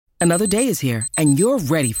Another day is here, and you're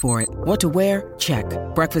ready for it. What to wear? Check.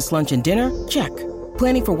 Breakfast, lunch, and dinner? Check.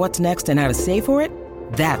 Planning for what's next and how to save for it?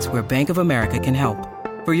 That's where Bank of America can help.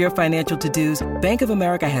 For your financial to-dos, Bank of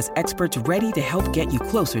America has experts ready to help get you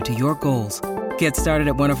closer to your goals. Get started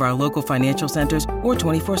at one of our local financial centers or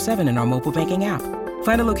 24/7 in our mobile banking app.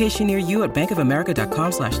 Find a location near you at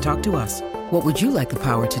bankofamerica.com/talktous. What would you like the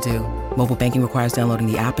power to do? Mobile banking requires downloading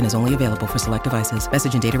the app and is only available for select devices.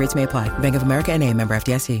 Message and data rates may apply. Bank of America N.A., member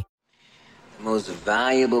FDIC. The most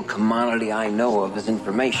valuable commodity I know of is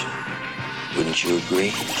information. Wouldn't you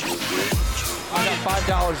agree? I got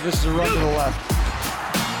 $5. This is a run to the left.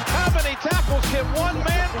 How many tackles can one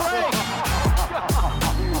man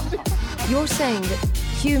break? You're saying that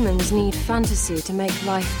humans need fantasy to make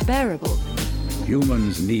life bearable?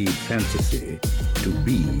 Humans need fantasy to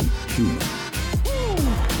be human.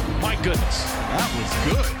 My goodness, that was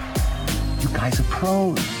good. You guys are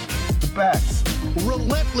pros. The best.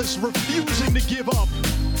 Relentless, refusing to give up.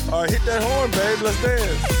 All right, hit that horn, babe. Let's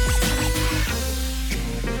dance.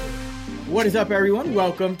 What is up, everyone?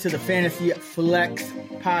 Welcome to the Fantasy Flex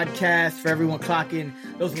podcast for everyone clocking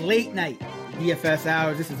those late night DFS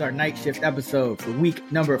hours. This is our night shift episode for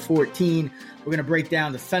week number 14. We're going to break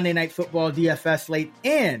down the Sunday Night Football DFS slate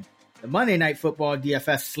and the Monday Night Football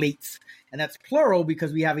DFS slates. And that's plural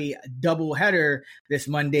because we have a double header this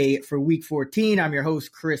Monday for week 14. I'm your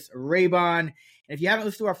host, Chris Raybon. And if you haven't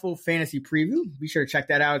listened to our full fantasy preview, be sure to check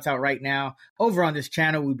that out. It's out right now. Over on this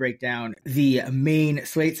channel, we break down the main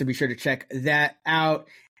slate, so be sure to check that out.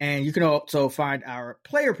 And you can also find our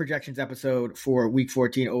player projections episode for week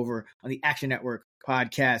 14 over on the Action Network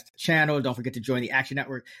podcast channel. Don't forget to join the Action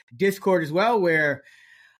Network Discord as well, where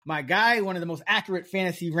my guy, one of the most accurate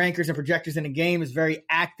fantasy rankers and projectors in the game, is very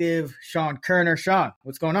active. Sean Kerner. Sean,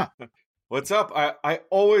 what's going on? What's up? I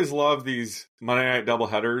always love these Monday night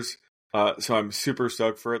doubleheaders, so I'm super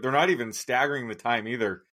stoked for it. They're not even staggering the time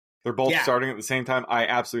either. They're both starting at the same time. I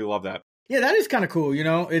absolutely love that. Yeah, that is kind of cool. You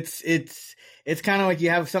know, it's kind of like you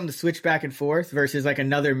have something to switch back and forth versus like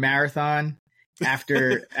another marathon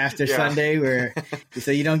after Sunday, where so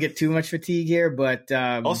you don't get too much fatigue here. But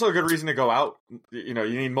also a good reason to go out. You know,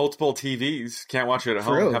 you need multiple TVs. Can't watch it at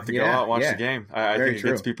home. You have to go out and watch the game. I think it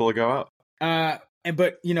gets people to go out.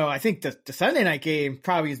 But you know, I think the Sunday night game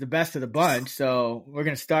probably is the best of the bunch. So we're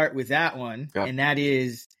going to start with that one, and that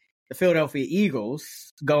is the Philadelphia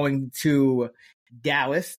Eagles going to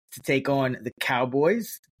Dallas to take on the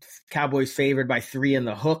Cowboys. Cowboys favored by 3 in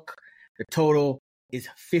the hook. The total is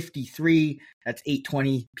 53. That's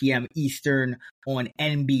 8:20 p.m. Eastern on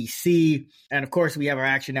NBC. And of course, we have our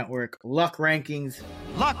Action Network luck rankings.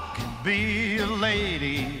 Luck be a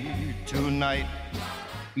lady tonight.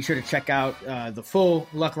 Be sure to check out the full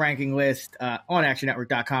luck ranking list on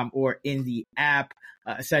actionnetwork.com or in the app.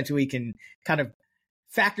 Essentially, can kind of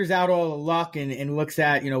factors out all the luck and looks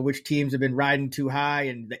at, you know, which teams have been riding too high.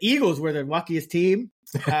 And the Eagles were the luckiest team.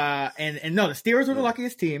 And no, the Steelers were the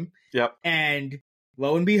luckiest team. Yep. And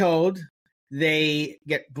lo and behold, they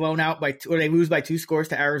get blown out or they lose by 2 scores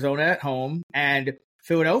to Arizona at home, and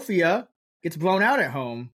Philadelphia gets blown out at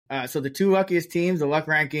home. So the 2 luckiest teams, the luck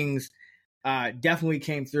rankings definitely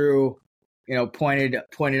came through, you know, pointed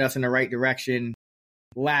us in the right direction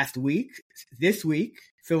last week. This week,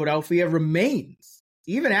 Philadelphia remains,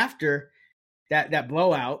 even after that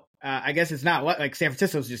blowout. I guess it's not like San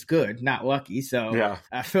Francisco's just good, not lucky. So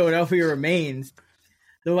Philadelphia remains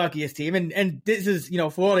the luckiest team. And this is, you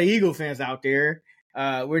know, for all the Eagle fans out there,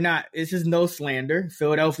 this is no slander.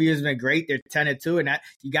 Philadelphia's been great. They're 10-2, and that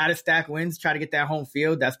you got to stack wins, try to get that home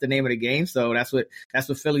field. That's the name of the game. So that's what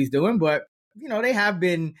Philly's doing. But, you know, there have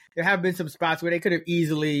been some spots where games could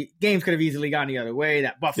have easily gone the other way.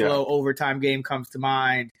 That Buffalo overtime game comes to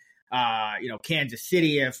mind. You know, Kansas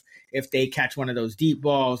City, if they catch one of those deep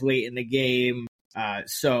balls late in the game.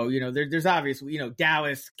 So, you know, there's obviously, you know,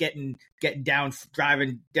 Dallas getting down,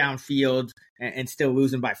 driving downfield and still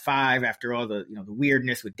losing by 5 after all the, you know, the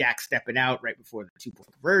weirdness with Dak stepping out right before the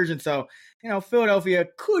 2-point conversion. So, you know, Philadelphia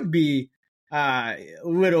could be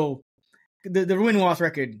the win-loss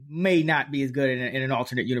record may not be as good in an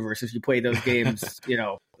alternate universe if you play those games, you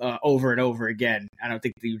know, over and over again. I don't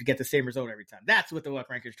think you get the same result every time. That's what the luck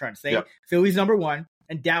ranker is trying to say. Yep. Philly's number 1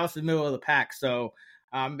 and Dallas in the middle of the pack. So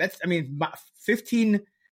that's, I mean, 15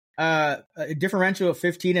 a differential of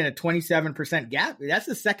 15 and a 27% gap. That's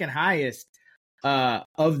the second highest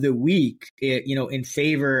of the week, you know, in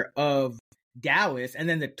favor of Dallas. And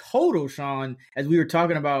then the total, Sean, as we were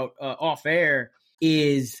talking about off air,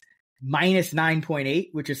 is minus 9.8,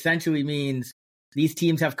 which essentially means these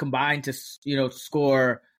teams have combined to, you know,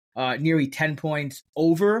 score nearly 10 points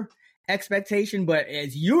over expectation. But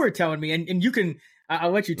as you were telling me, and you can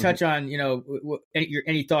I'll let you touch on,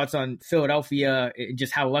 any thoughts on Philadelphia and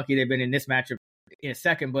just how lucky they've been in this matchup in a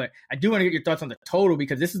second. But I do want to get your thoughts on the total,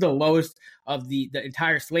 because this is the lowest of the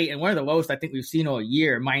entire slate, and one of the lowest I think we've seen all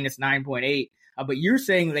year, minus 9.8. But you're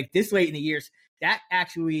saying like this late in the years, that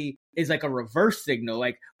actually is like a reverse signal.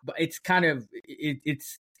 Like, but it's kind of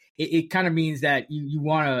it kind of means that you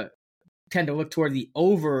want to tend to look toward the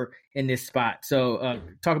over in this spot. So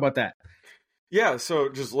talk about that. Yeah. So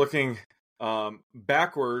just looking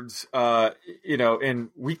backwards, in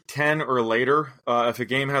week 10 or later, if a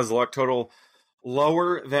game has a luck total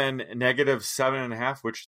lower than negative 7.5,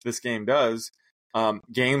 which this game does,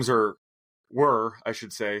 games were, I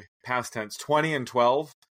should say, past tense, 20-12.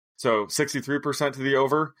 So 63% to the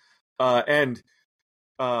over, and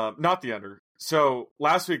not the under. So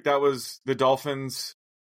last week, that was the Dolphins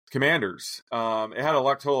Commanders. It had a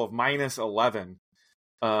luck total of minus 11.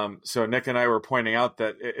 So Nick and I were pointing out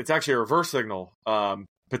that it's actually a reverse signal,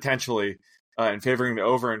 potentially, in favoring the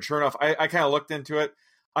over. And sure enough, I kind of looked into it.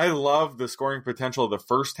 I love the scoring potential of the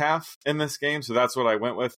first half in this game. So that's what I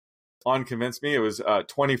went with on Convince Me. It was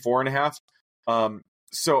 24.5.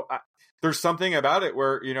 So there's something about it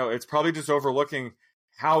where, it's probably just overlooking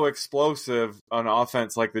how explosive an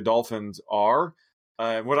offense like the Dolphins are.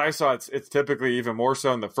 What I saw, it's typically even more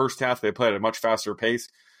so in the first half. They play at a much faster pace.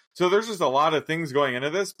 So there's just a lot of things going into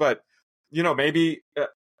this, but, maybe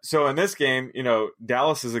so in this game,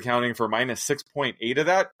 Dallas is accounting for minus 6.8 of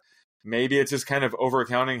that. Maybe it's just kind of over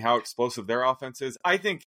accounting how explosive their offense is. I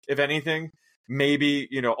think, if anything, maybe,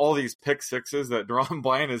 all these pick sixes that Deron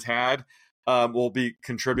Bland has had will be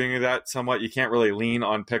contributing to that somewhat. You can't really lean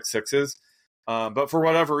on pick sixes. But for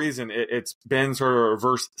whatever reason, it's been sort of a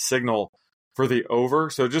reverse signal for the over.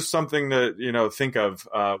 So just something to, think of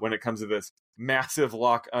when it comes to this massive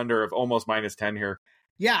lock under of almost minus 10 here.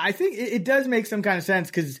 Yeah, I think it does make some kind of sense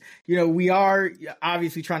because, we are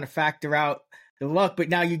obviously trying to factor out the luck, but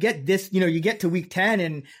now you get this, you get to week 10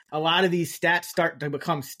 and a lot of these stats start to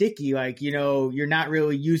become sticky. Like, you're not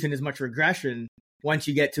really using as much regression once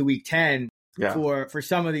you get to week 10 for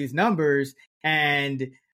some of these numbers.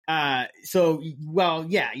 And you're not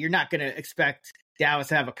going to expect Dallas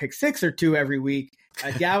to have a pick six or two every week.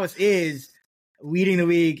 Dallas is leading the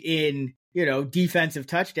league in, defensive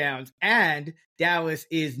touchdowns, and Dallas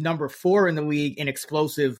is number 4 in the league in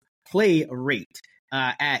explosive play rate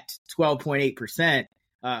at 12.8%.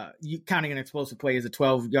 You counting an explosive play as a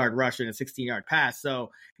 12-yard rush and a 16-yard pass.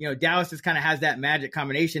 So, Dallas just kind of has that magic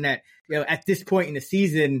combination that, at this point in the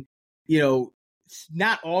season,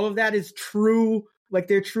 not all of that is true, like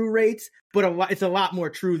their true rates, but it's a lot more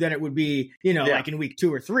true than it would be, like in week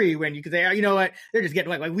 2 or 3 when you could say, you know what, they're just getting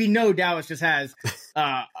like we know Dallas just has,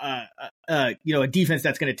 a defense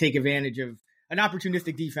that's going to take advantage of an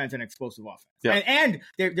opportunistic defense and explosive offense. Yeah. And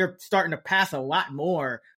they're starting to pass a lot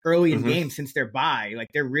more early in games since their bye.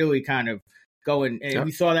 Like they're really kind of going, and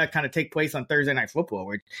we saw that kind of take place on Thursday Night Football,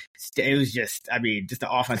 where it was just the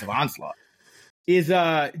offensive onslaught.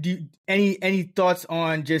 Any thoughts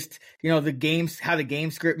on just, the games, how the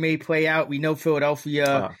game script may play out? We know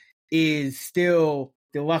Philadelphia is still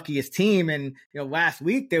the luckiest team. And, last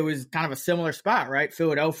week there was kind of a similar spot, right?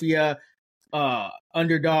 Philadelphia,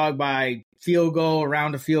 underdog by field goal,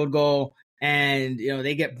 around a field goal, and,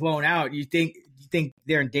 they get blown out. You think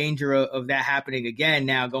they're in danger of that happening again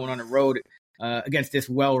now going on the road, against this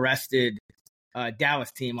well-rested,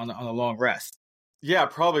 Dallas team on the long rest? Yeah,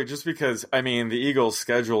 probably just because, the Eagles'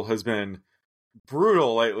 schedule has been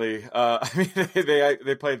brutal lately.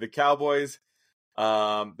 They played the Cowboys,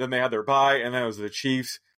 then they had their bye, and then it was the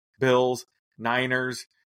Chiefs, Bills, Niners,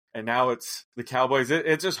 and now it's the Cowboys.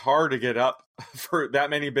 It's just hard to get up for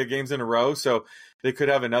that many big games in a row, so they could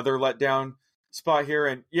have another letdown spot here.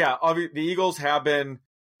 And yeah, obviously the Eagles have been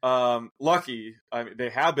lucky.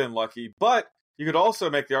 They have been lucky, but you could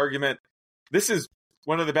also make the argument this is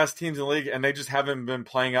one of the best teams in the league, and they just haven't been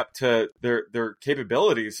playing up to their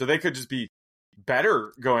capabilities. So they could just be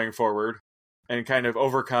better going forward and kind of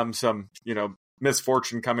overcome some,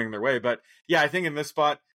 misfortune coming their way. But yeah, I think in this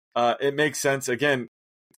spot, it makes sense. Again,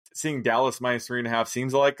 seeing Dallas minus 3.5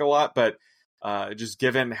 seems like a lot, but just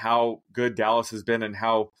given how good Dallas has been and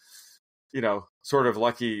how, sort of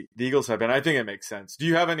lucky the Eagles have been, I think it makes sense. Do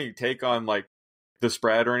you have any take on like the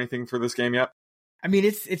spread or anything for this game yet?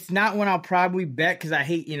 It's not one I'll probably bet because I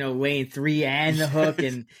hate, laying 3 and the hook.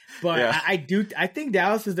 But yeah. I think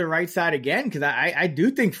Dallas is the right side again because I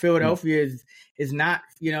do think Philadelphia is not,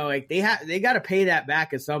 they got to pay that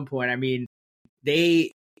back at some point.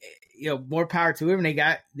 They, more power to them. They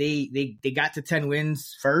got to 10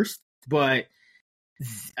 wins first, but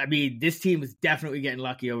this team is definitely getting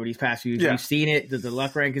lucky over these past few years. Yeah. We've seen it. The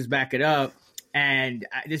luck rankings back it up. And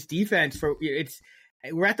this defense,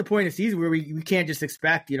 we're at the point of the season where we can't just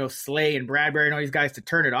expect, Slay and Bradbury and all these guys to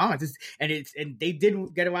turn it on. And they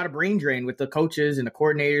did get a lot of brain drain with the coaches and the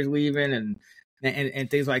coordinators leaving and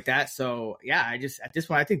things like that. So yeah, at this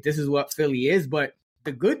point, I think this is what Philly is. But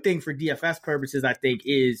the good thing for DFS purposes, I think,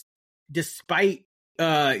 is despite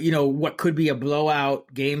what could be a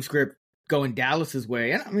blowout game script going Dallas's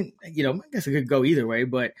way. And I mean, I guess it could go either way,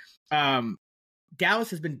 but Dallas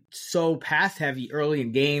has been so pass heavy early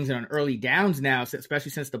in games and on early downs now,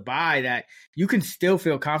 especially since the bye, that you can still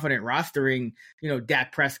feel confident rostering,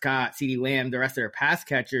 Dak Prescott, CeeDee Lamb, the rest of their pass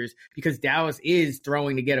catchers, because Dallas is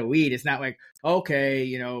throwing to get a lead. It's not like,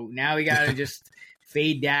 okay, now we got to just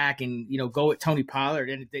fade Dak and, go with Tony Pollard.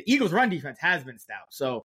 And the Eagles' run defense has been stout.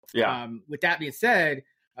 So yeah. With that being said,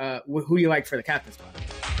 who do you like for the captain spot?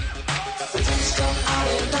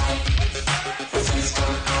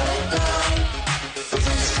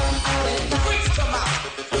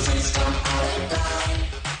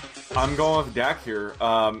 I'm going with Dak here.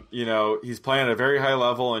 He's playing at a very high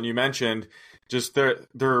level, and you mentioned just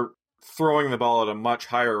they're throwing the ball at a much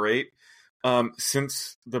higher rate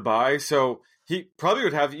since the bye. So he probably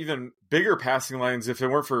would have even bigger passing lines if it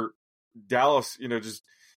weren't for Dallas, just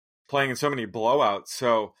playing in so many blowouts.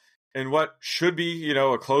 So in what should be,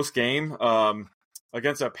 a close game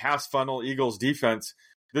against a pass funnel Eagles defense,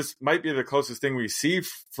 this might be the closest thing we see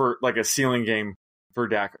for like a ceiling game for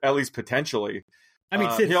Dak, at least potentially. I mean,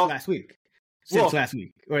 since last week. Last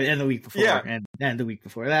week, or and the week before, and the week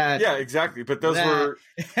before that. Yeah, exactly. But those were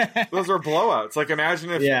blowouts. Like, imagine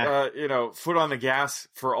if foot on the gas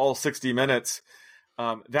for all 60 minutes,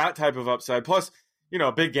 that type of upside. Plus,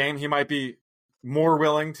 a big game, he might be more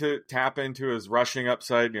willing to tap into his rushing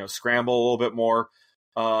upside. Scramble a little bit more.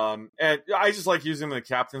 And I just like using the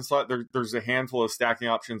captain slot. There's a handful of stacking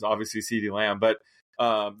options. Obviously, CeeDee Lamb, but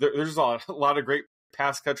there's a lot of great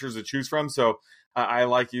pass catchers to choose from. So I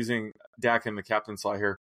like using Dak in the captain slot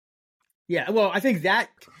here. Yeah, well, I think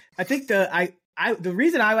the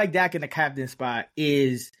reason I like Dak in the captain spot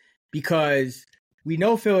is because we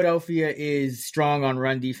know Philadelphia is strong on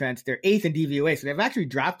run defense. They're 8th in DVOA, so they've actually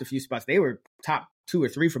dropped a few spots. They were top 2 or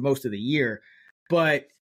 3 for most of the year, but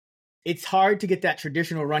it's hard to get that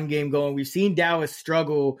traditional run game going. We've seen Dallas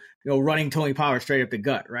struggle, running Tony Pollard straight up the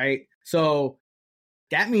gut, right? So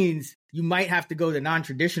that means you might have to go the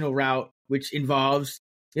non-traditional route, which involves,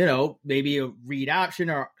 maybe a read option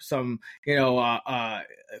or some,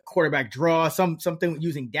 quarterback draw, something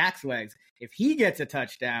using Dak's legs. If he gets a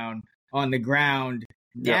touchdown on the ground,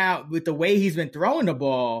 now with the way he's been throwing the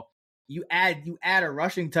ball, you add a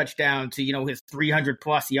rushing touchdown to, his 300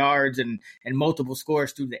 plus yards and multiple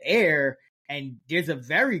scores through the air. And there's a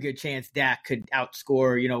very good chance Dak could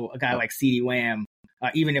outscore, a guy like CeeDee Lamb.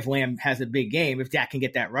 Even if Lamb has a big game, if Dak can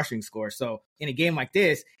get that rushing score. So in a game like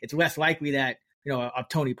this, it's less likely that, a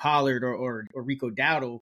Tony Pollard or Rico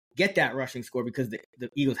Dowdle get that rushing score because the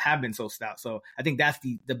Eagles have been so stout. So I think that's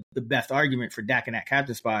the best argument for Dak in that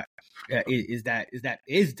captain spot is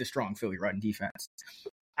the strong Philly run defense.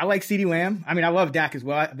 I like CeeDee Lamb. I mean, I love Dak as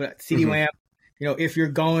well, but CeeDee Lamb, if you're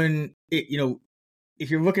going, if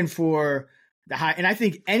you're looking for the high, and I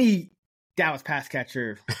think any Dallas pass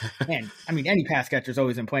catcher, and I mean, any pass catcher is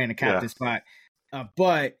always in playing the captain spot.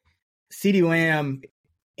 But CeeDee Lamb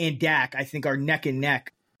and Dak, I think, are neck and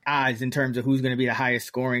neck odds in terms of who's going to be the highest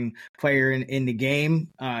scoring player in the game.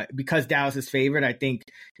 Because Dallas is favored, I think,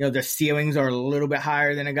 their ceilings are a little bit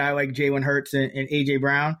higher than a guy like Jalen Hurts and A.J.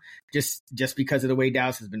 Brown, just because of the way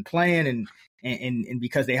Dallas has been playing and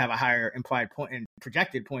because they have a higher implied point and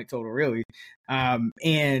projected point total, really. And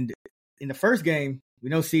in the first game, we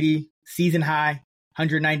know CeeDee, season high,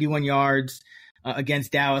 191 yards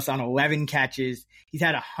against Dallas on 11 catches. He's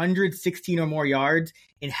had 116 or more yards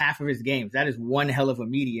in half of his games. That is one hell of a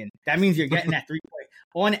median. That means you're getting that 3-point.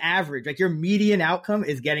 On average, like your median outcome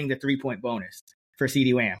is getting the 3-point bonus for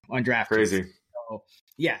CeeDee Lamb on draft. Crazy. So,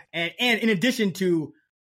 yeah. And in addition to,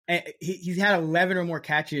 he's had 11 or more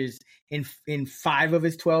catches in 5 of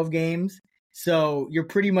his 12 games. So you're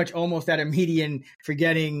pretty much almost at a median for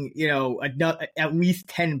getting, at least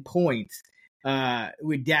 10 points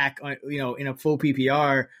with Dak, in a full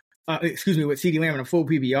PPR. With CeeDee Lamb in a full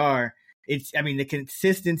PPR. The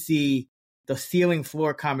consistency, the ceiling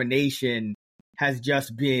floor combination has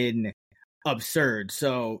just been absurd.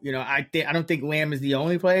 So, I don't think Lamb is the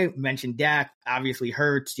only play. Mentioned Dak, obviously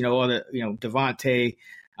Hurts, all the, Devontae.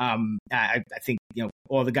 I think,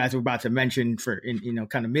 all the guys we're about to mention for,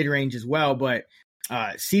 kind of mid-range as well. But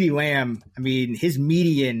CeeDee Lamb, his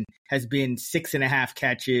median has been 6.5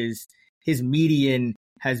 catches. His median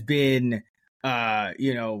has been that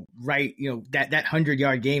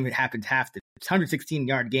 100-yard game, it happens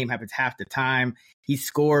 116-yard game happens half the time. He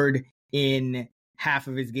scored in half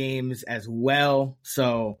of his games as well.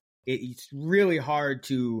 So it's really hard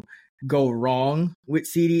to go wrong with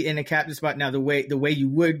CD in a captain spot. Now, the way you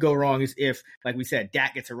would go wrong is if, like we said,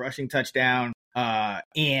 Dak gets a rushing touchdown,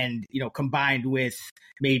 and combined with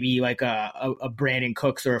maybe like a Brandon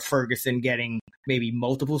Cooks or a Ferguson getting maybe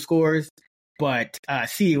multiple scores. But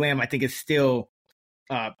CeeDee Lamb, I think, is still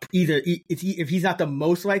if he's not the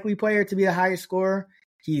most likely player to be the highest scorer,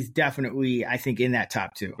 he's definitely, I think, in that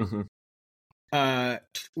top two. Mm-hmm.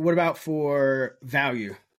 What about for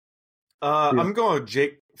value? I'm going with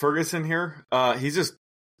Jake Ferguson here. He's just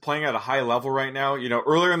playing at a high level right now.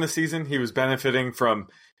 Earlier in the season, he was benefiting from,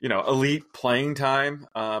 elite playing time,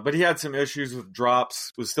 but he had some issues with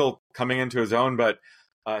drops, was still coming into his own, but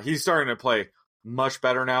he's starting to play much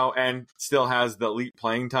better now and still has the elite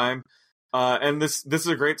playing time. And this is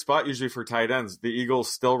a great spot usually for tight ends. The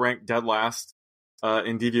Eagles still rank dead last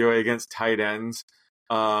in DVOA against tight ends.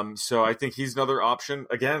 So I think he's another option.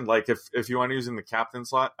 Again, like if you want to use in the captain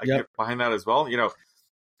slot, I get behind that as well.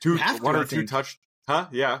 One or two touch. Huh?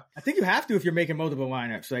 Yeah. I think you have to if you're making multiple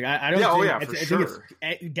lineups. Like I don't. Yeah, think, for sure.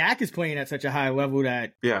 Dak is playing at such a high level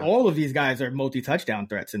that all of these guys are multi-touchdown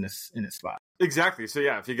threats in this spot. Exactly. So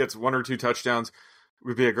if he gets one or two touchdowns,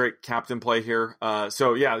 would be a great captain play here.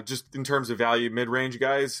 Just in terms of value, mid-range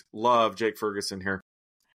guys, love Jake Ferguson here.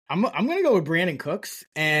 I'm going to go with Brandon Cooks,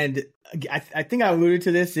 and I think I alluded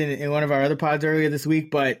to this in one of our other pods earlier this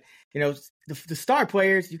week. But the star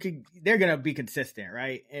players, they're going to be consistent,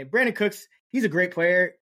 right? And Brandon Cooks, he's a great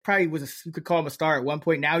player. Probably you could call him a star at one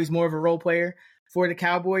point. Now he's more of a role player for the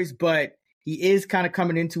Cowboys, but he is kind of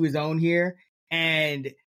coming into his own here.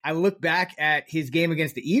 And I look back at his game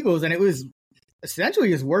against the Eagles, and it was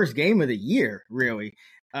essentially his worst game of the year, really.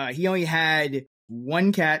 He only had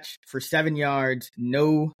one catch for 7 yards,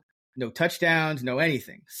 no touchdowns, no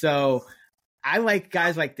anything. So I like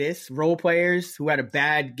guys like this, role players who had a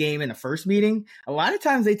bad game in the first meeting. A lot of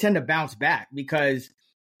times they tend to bounce back because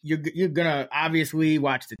you're going to obviously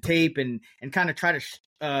watch the tape and kind of try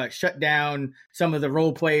to shut down some of the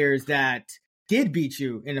role players that did beat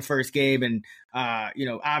you in the first game. And,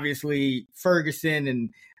 obviously Ferguson and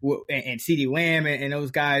CeeDee Lamb and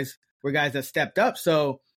those guys were guys that stepped up.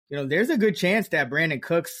 So, there's a good chance that Brandon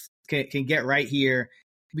Cooks can get right here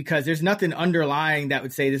because there's nothing underlying that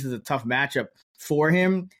would say this is a tough matchup for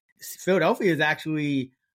him. Philadelphia is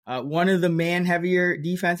actually one of the man-heavier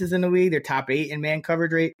defenses in the league. They're top 8 in man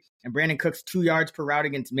coverage rate. And Brandon Cooks, 2 yards per route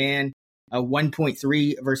against man,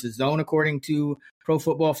 1.3 versus zone, according to Pro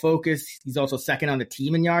Football Focus. He's also second on the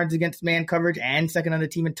team in yards against man coverage and second on the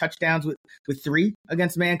team in touchdowns with 3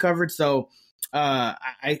 against man coverage. So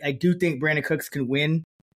I do think Brandon Cooks can win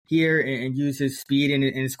here and use his speed and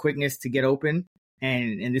his quickness to get open.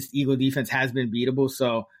 And this Eagle defense has been beatable.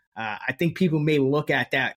 So I think people may look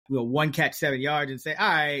at that, one catch, 7 yards and say, all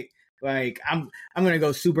right, like I'm going to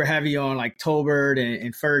go super heavy on like Tolbert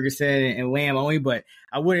and Ferguson and Lamb only, but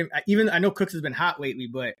I wouldn't, I know Cooks has been hot lately,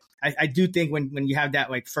 but I do think when you have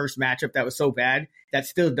that like first matchup that was so bad, that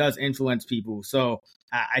still does influence people. So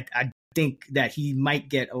I think that he might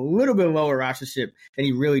get a little bit lower rostership than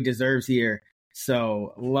he really deserves here.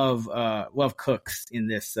 So love Cooks in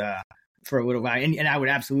this for a little while. And I would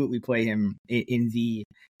absolutely play him in the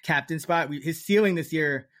captain spot. His ceiling this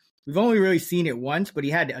year, we've only really seen it once, but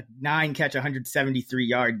he had a 9-catch,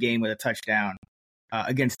 173-yard game with a touchdown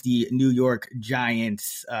against the New York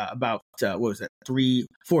Giants about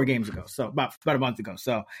 4 games ago. So about a month ago.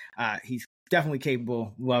 So he's definitely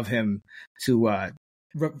capable. Love him to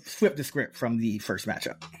flip the script from the first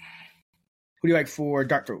matchup. Who do you like for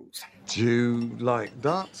dart throws? Do you like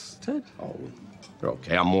darts, Ted? Oh,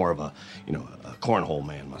 okay. I'm more of a cornhole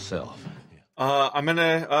man myself. I'm going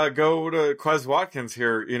to go to Quez Watkins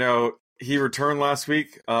here. He returned last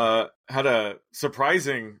week, had a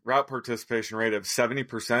surprising route participation rate of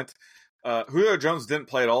 70%. Julio Jones didn't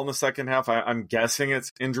play at all in the second half. I'm guessing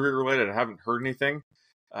it's injury related. I haven't heard anything,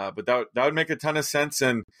 but that would make a ton of sense.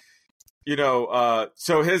 And,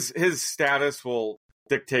 so his status will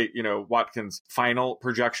dictate, Watkins' final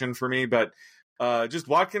projection for me. But just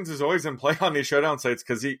Watkins is always in play on these showdown sites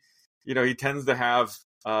because he tends to have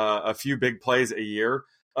a few big plays a year.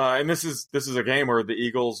 And this is a game where the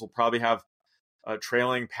Eagles will probably have a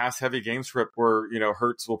trailing pass-heavy game script where,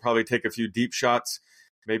 Hurts will probably take a few deep shots,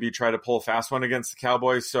 maybe try to pull a fast one against the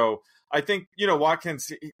Cowboys. So I think,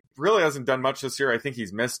 Watkins really hasn't done much this year. I think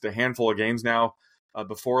he's missed a handful of games now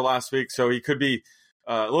before last week. So he could be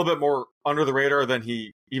a little bit more under the radar than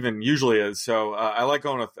he even usually is. So I like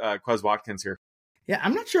going with Quez Watkins here. Yeah,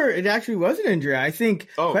 I'm not sure it actually was an injury. I think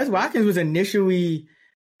Quez Watkins was initially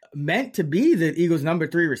meant to be the Eagles' number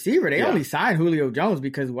 3 receiver. They only signed Julio Jones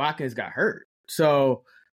because Watkins got hurt. So,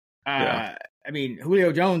 I mean,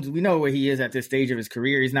 Julio Jones, we know where he is at this stage of his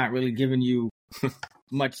career. He's not really giving you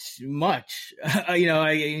much.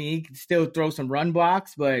 He can still throw some run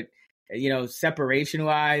blocks, but separation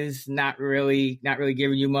wise, not really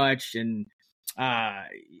giving you much. And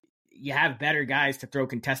you have better guys to throw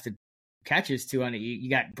contested catches to on it.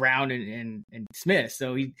 You got Brown and Smith.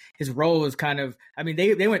 So his role is kind of, I mean,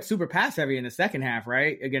 they went super pass heavy in the second half,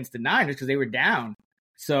 right? Against the Niners because they were down.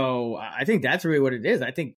 So I think that's really what it is.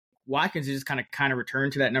 I think Watkins is just kind of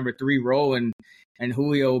returned to that number 3 role, and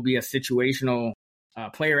Julio will be a situational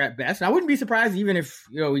player at best. And I wouldn't be surprised even if,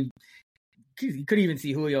 you could even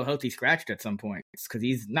see Julio healthy scratched at some point because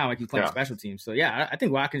he's not like he's playing special teams. So yeah, I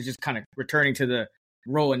think Watkins is just kind of returning to the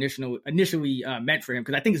role initially meant for him,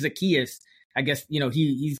 because I think Zacchaeus, I guess,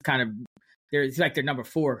 he's kind of he's like their number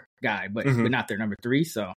 4 guy, but not their number 3.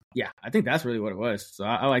 So yeah, I think that's really what it was. So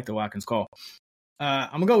I like the Watkins call.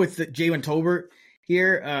 I'm gonna go with Jalen Tolbert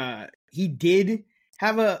here. He did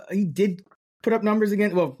put up numbers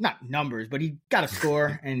again. Well, not numbers, but he got a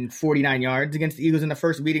score and 49 yards against the Eagles in the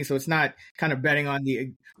first meeting. So it's not kind of betting on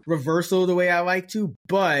the reversal the way I like to,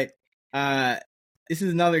 but this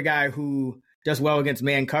is another guy who does well against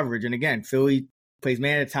man coverage. And again, Philly plays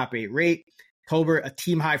man at a top 8 rate. Tolbert, a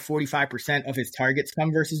team high 45% of his targets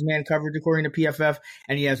come versus man coverage, according to PFF.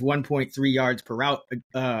 And he has 1.3 yards per route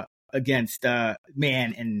against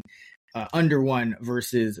man and under 1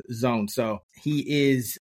 versus zone. So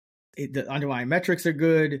the underlying metrics are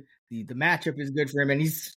good. The matchup is good for him. And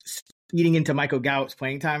he's eating into Michael Gallup's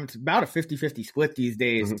playing time. It's about a 50-50 split these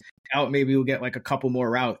days. Gallup maybe will get like a couple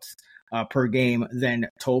more routes per game than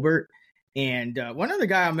Tolbert. And one other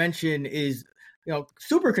guy I'll mention is,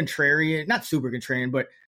 super contrarian, not super contrarian, but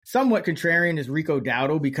somewhat contrarian is Rico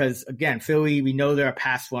Dowdle, because again, Philly, we know they're a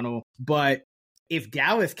pass funnel, but if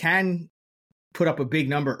Dallas can put up a big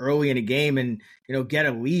number early in a game and, get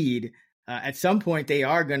a lead, at some point they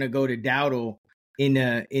are going to go to Dowdle in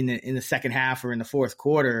the second half or in the fourth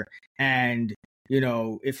quarter. And,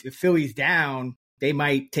 if Philly's down, they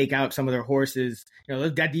might take out some of their horses.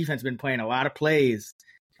 That defense has been playing a lot of plays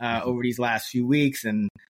over these last few weeks. And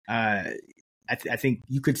I think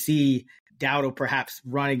you could see Dowdle perhaps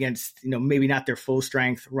run against, maybe not their full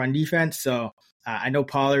strength run defense. So I know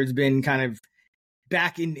Pollard's been kind of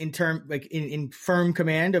back in firm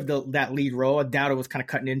command of that lead role. Dowdle was kind of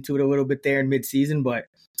cutting into it a little bit there in midseason, but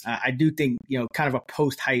I do think, kind of a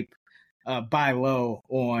post-hype buy low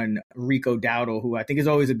on Rico Dowdle, who I think is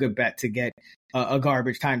always a good bet to get a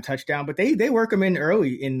garbage time touchdown. But they work him in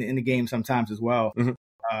early in the game sometimes as well,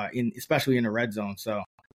 especially in the red zone. So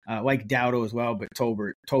like Dowdle as well, but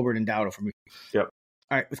Tolbert and Dowdle for me. Yep.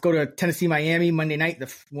 All right, let's go to Tennessee-Miami Monday night.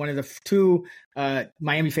 One of the 2,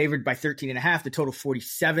 Miami favored by 13.5. The total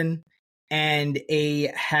 47 and a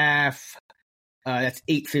half. That's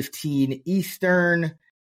 8:15 Eastern.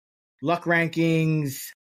 Luck rankings.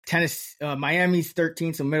 Miami's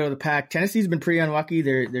 13th, so middle of the pack. Tennessee's been pretty unlucky.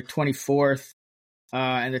 They're 24th,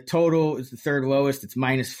 and the total is the third lowest. It's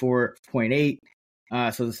minus 4.8.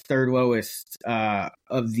 So the third lowest on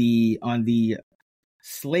the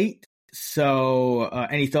slate. So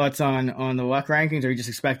any thoughts on the luck rankings, or are you just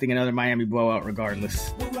expecting another Miami blowout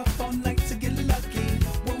regardless?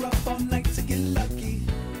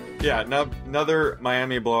 Yeah, another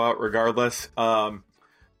Miami blowout regardless.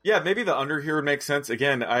 Maybe the under here would make sense.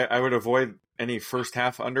 Again, I would avoid any first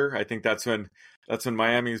half under. I think that's when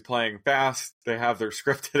Miami's playing fast. They have their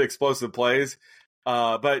scripted explosive plays.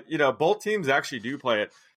 But both teams actually do play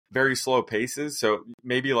at very slow paces. So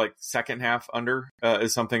maybe like second half under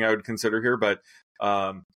is something I would consider here. But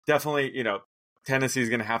definitely, Tennessee's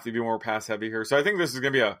going to have to be more pass heavy here. So I think this is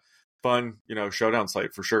going to be a fun, showdown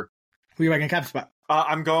slate for sure. Who are you liking cap spot?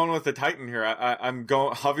 I'm going with the Titan here. I'm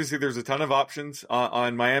going. Obviously, there's a ton of options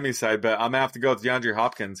on Miami's side, but I'm gonna have to go with DeAndre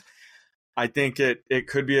Hopkins. I think it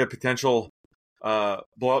could be a potential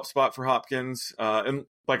blow up spot for Hopkins. And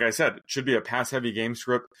like I said, it should be a pass heavy game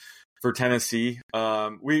script for Tennessee.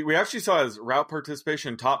 We actually saw his route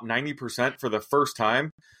participation top 90% for the first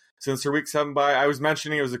time since their week 7 bye. I was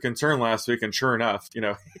mentioning it was a concern last week, and sure enough,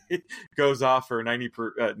 it goes off for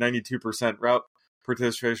 92% route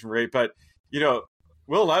participation rate. But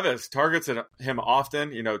Will Levis targets him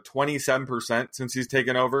often, 27% since he's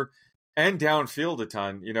taken over, and downfield a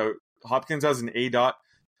ton. Hopkins has an ADOT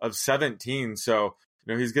of 17, so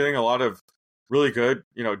he's getting a lot of really good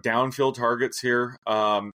downfield targets here.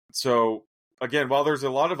 So again, while there's a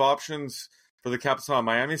lot of options for the Capitals on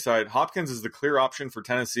Miami side, Hopkins is the clear option for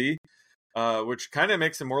Tennessee. which kind of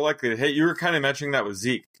makes him more likely to hit. You were kind of mentioning that with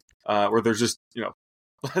Zeke, where there's just,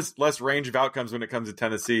 less range of outcomes when it comes to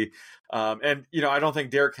Tennessee. And I don't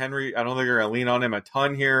think Derrick Henry, I don't think they're going to lean on him a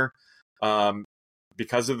ton here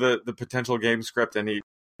because of the potential game script, and he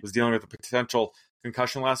was dealing with a potential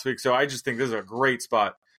concussion last week. So I just think this is a great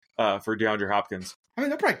spot for DeAndre Hopkins. I mean,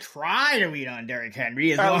 they'll probably try to lean on Derrick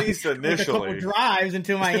Henry at least initially. A couple drives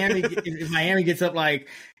until Miami, if Miami gets up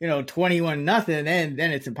 21-0, then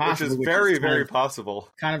it's impossible. Which is very, very possible.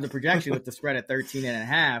 Kind of the projection with the spread at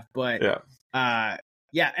 13.5. But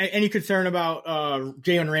any concern about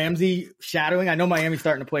Jalen Ramsey shadowing? I know Miami's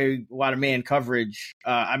starting to play a lot of man coverage.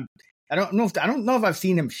 I don't know if I've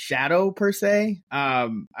seen him shadow per se. I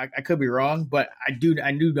could be wrong, but I do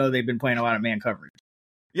know they've been playing a lot of man coverage.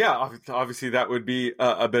 Yeah, obviously that would be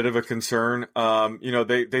a bit of a concern.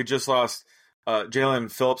 They just lost Jalen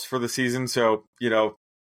Phillips for the season, so Will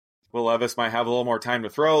Levis might have a little more time to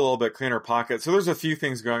throw, a little bit cleaner pocket. So there's a few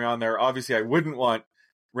things going on there. Obviously, I wouldn't want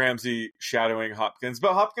Ramsey shadowing Hopkins,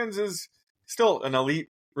 but Hopkins is still an elite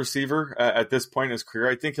receiver at this point in his career.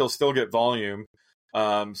 I think he'll still get volume.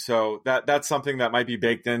 So that's something that might be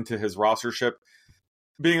baked into his rostership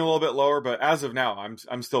being a little bit lower. But as of now,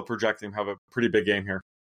 I'm still projecting him to have a pretty big game here.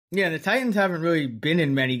 Yeah, the Titans haven't really been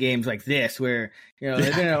in many games like this where, they've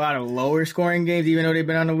been in a lot of lower scoring games, even though they've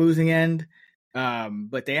been on the losing end.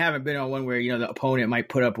 But they haven't been on one where, the opponent might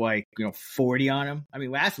put up 40 on them. I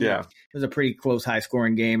mean, last week it was a pretty close, high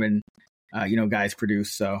scoring game and, guys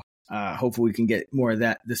produced. So hopefully we can get more of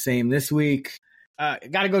that the same this week. Got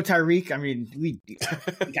to go Tyreek. I mean,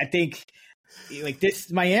 I think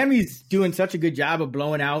this Miami's doing such a good job of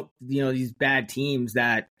blowing out, these bad teams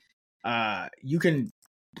that you can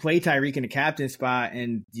play Tyreek in the captain spot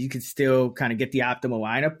and you can still kind of get the optimal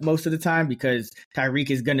lineup most of the time because Tyreek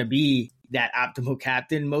is going to be that optimal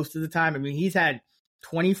captain most of the time. I mean, he's had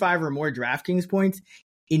 25 or more DraftKings points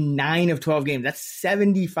in 9 of 12 games. That's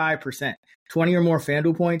 75%. 20 or more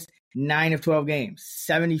FanDuel points, 9 of 12 games,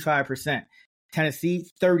 75%. Tennessee,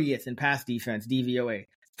 30th in pass defense, DVOA.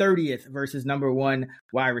 30th versus number 1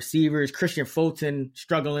 wide receivers. Christian Fulton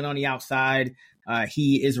struggling on the outside.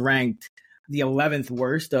 He is ranked the 11th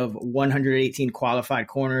worst of 118 qualified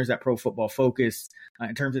corners at Pro Football Focus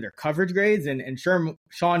in terms of their coverage grades. And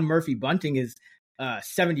Sean Murphy-Bunting is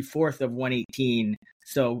 74th of 118.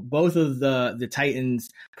 So both of the Titans'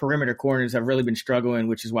 perimeter corners have really been struggling,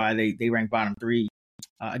 which is why they rank bottom 3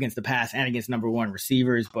 against the pass and against number 1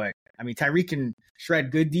 receivers. But, I mean, Tyreek can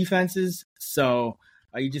shred good defenses. So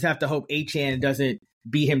you just have to hope Achane doesn't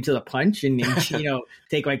beat him to the punch and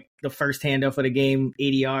take the first handoff of the game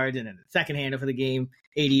 80 yards and then the second handoff of the game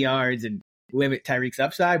 80 yards and limit Tyreek's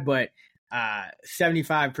upside. But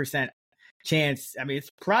 75% chance, I mean, it's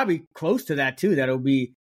probably close to that too. That'll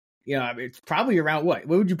be, it's probably around what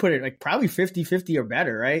would you put it? Probably 50-50 or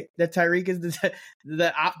better, right? That Tyreek is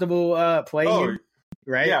the optimal play here,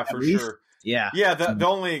 right? Yeah, for sure. Yeah. Yeah. The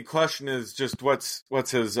only question is just what's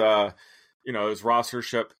his, his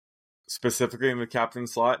rostership specifically in the captain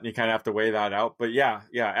slot, and you kind of have to weigh that out. But yeah,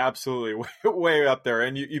 absolutely, way up there.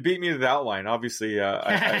 And you beat me to the outline. Obviously,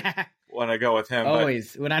 I want to go with him.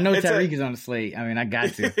 Always, when I know Tyreek is on the slate, I mean, I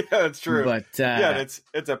got to. Yeah, that's true. But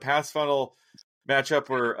it's a pass funnel matchup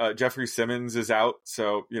where Jeffrey Simmons is out,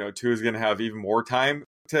 so Tua is going to have even more time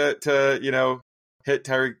to hit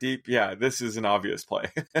Tyreek deep. Yeah, this is an obvious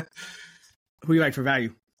play. Who you like for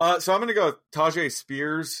value? So I'm going to go with Tajay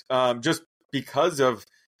Spears, just because of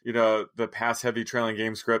the pass heavy trailing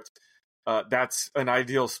game script. That's an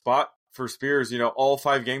ideal spot for Spears. All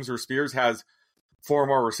 5 games where Spears has 4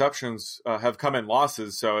 more receptions have come in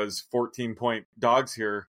losses. So as 14-point dogs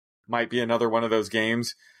here might be another one of those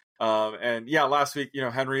games. And yeah, last week,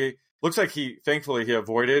 Henry looks like thankfully he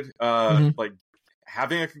avoided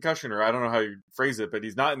having a concussion, or I don't know how you phrase it, but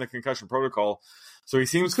he's not in the concussion protocol. So he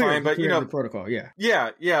seems fine, but the protocol,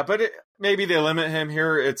 yeah. But maybe they limit him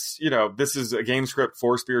here. It's this is a game script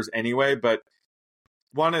for Spears anyway, but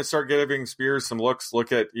want to start giving Spears some looks.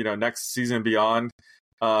 Look at next season and beyond.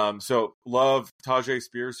 So love Tajay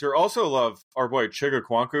Spears here. Also love our boy Chig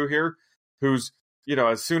Okonkwo here, who's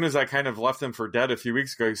as soon as I kind of left him for dead a few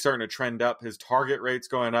weeks ago, he's starting to trend up. His target rate's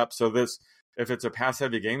going up. So if it's a pass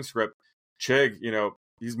heavy game script, Chig,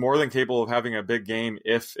 he's more than capable of having a big game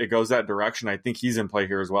if it goes that direction. I think he's in play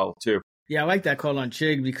here as well, too. Yeah, I like that call on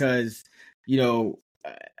Chig because,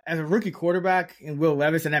 as a rookie quarterback in Will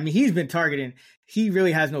Levis, and I mean, he's been targeting, he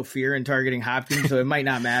really has no fear in targeting Hopkins, so it might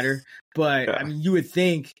not matter. But, yeah. I mean, you would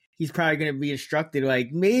think he's probably going to be instructed,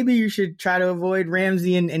 maybe you should try to avoid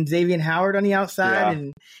Ramsey and Xavier Howard on the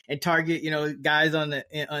outside and target, guys in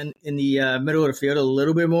the middle of the field a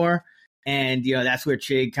little bit more. And, that's where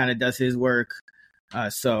Chig kind of does his work.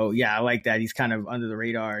 So, yeah, I like that. He's kind of under the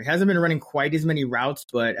radar. He hasn't been running quite as many routes,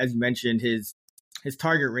 but as you mentioned, his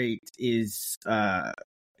target rate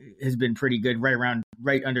has been pretty good,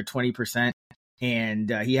 right under 20%. And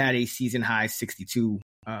he had a season high 62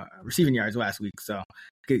 receiving yards last week. So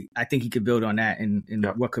I think he could build on that in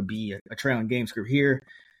what could be a trailing game script here.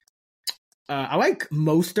 I like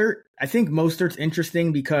Mostert. I think Mostert's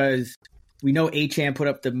interesting because we know Achane put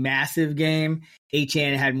up the massive game.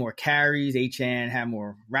 Achane had more carries. Achane had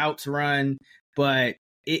more routes run. But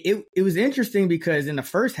it was interesting because in the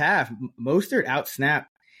first half, Mostert outsnapped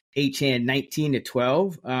Achane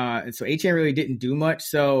 19-12. And so Achane really didn't do much.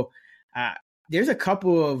 So there's a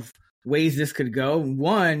couple of ways this could go.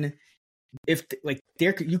 One, if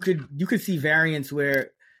you could see variance where,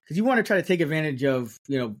 because you want to try to take advantage of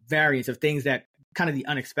variance of things that kind of the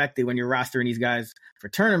unexpected when you're rostering these guys for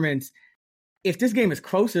tournaments. If this game is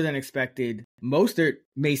closer than expected, Mostert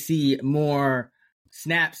may see more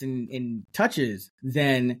snaps and touches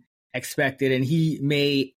than expected, and he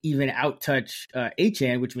may even outtouch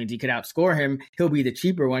Achane, which means he could outscore him. He'll be the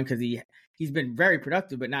cheaper one because he's been very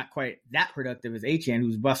productive, but not quite that productive as Achane,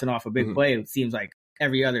 who's busting off a big play. It seems like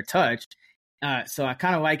every other touch. So I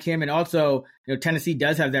kind of like him. And also, Tennessee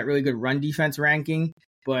does have that really good run defense ranking.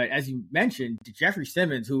 But as you mentioned, Jeffrey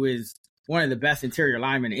Simmons, who is one of the best interior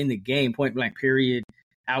linemen in the game, point blank period,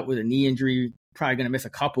 out with a knee injury, probably going to miss a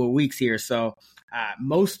couple of weeks here. So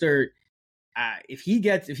Mostert, if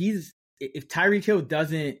Tyreek Hill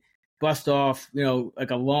doesn't bust off,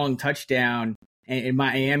 like a long touchdown and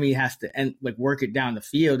Miami has to work it down the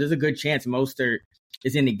field, there's a good chance Mostert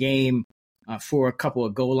is in the game for a couple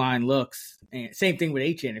of goal line looks. And same thing with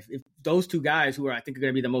Achane. If those two guys who I think are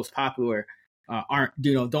going to be the most popular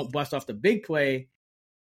don't bust off the big play,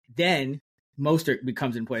 then Mostert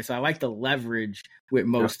becomes in play. So I like the leverage with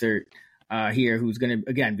Mostert here, who's going to,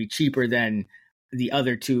 again, be cheaper than the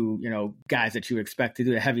other two, guys that you expect to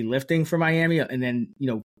do the heavy lifting for Miami, and then,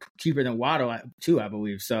 cheaper than Waddle too, I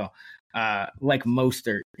believe. So like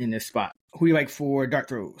Mostert in this spot. Who do you like for dart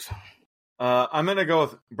throws? I'm going to go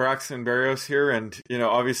with Braxton Berrios here. And,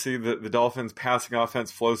 obviously the Dolphins passing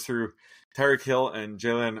offense flows through Tyreek Hill and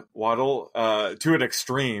Jalen Waddle to an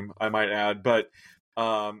extreme, I might add. But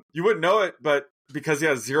you wouldn't know it, but because he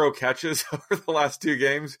has 0 catches over the last 2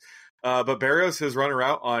 games. But Berrios has run a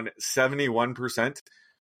route on 71%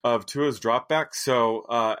 of Tua's dropbacks. So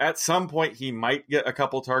at some point he might get a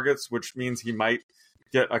couple targets, which means he might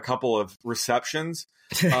get a couple of receptions.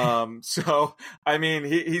 So, I mean,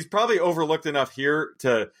 he's probably overlooked enough here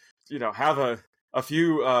to, have a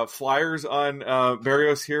few flyers on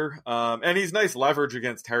Berrios here. And he's nice leverage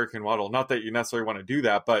against Tyreek and Waddle. Not that you necessarily want to do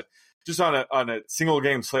that, but just on a single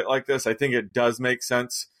game slate like this, I think it does make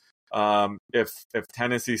sense. If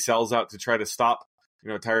Tennessee sells out to try to stop,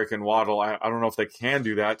 Tyreek and Waddle, I don't know if they can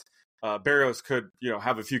do that. Berrios could,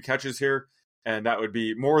 have a few catches here, and that would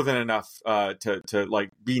be more than enough to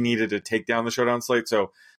be needed to take down the showdown slate.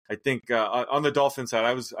 So I think on the Dolphin side,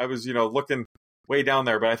 I was looking way down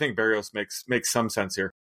there, but I think Berrios makes some sense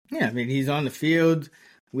here. Yeah, I mean, he's on the field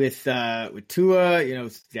with Tua.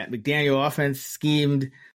 That McDaniel offense schemed.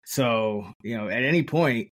 So at any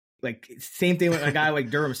point, same thing with a guy like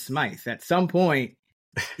Durham Smythe. At some point,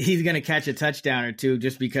 he's going to catch a touchdown or two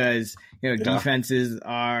just because defenses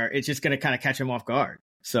it's just going to kind of catch him off guard.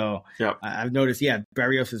 So I've noticed,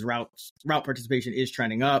 Berrios' route participation is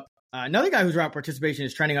trending up. Another guy whose route participation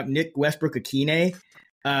is trending up, Nick Westbrook-Akine.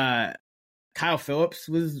 Kyle Phillips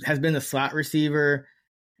has been the slot receiver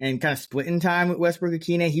and kind of splitting time with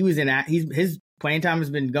Westbrook-Akine. His playing time has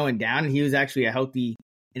been going down, and he was actually a healthy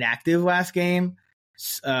inactive last game.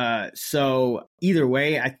 So either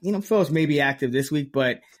way, Phillips may be active this week,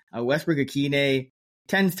 but Westbrook-Akine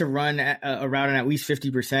tends to run around at least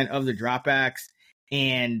 50% of the dropbacks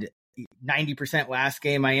and 90% last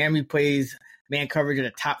game. Miami plays man coverage at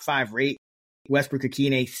a top 5 rate.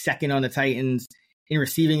 Westbrook-Akine second on the Titans in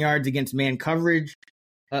receiving yards against man coverage,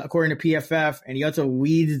 according to PFF. And he also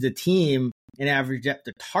leads the team in average depth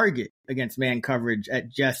of target against man coverage at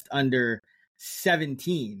just under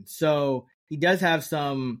 17. So he does have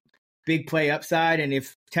some big play upside. And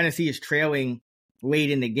if Tennessee is trailing late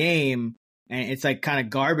in the game and it's kind of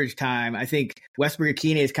garbage time, I think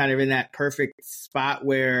Westbrook-Akine is kind of in that perfect spot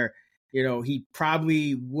where, he'll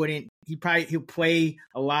play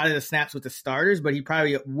a lot of the snaps with the starters, but he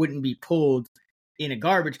probably wouldn't be pulled in a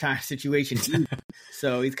garbage time situation either.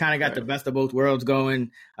 So he's kind of got the best of both worlds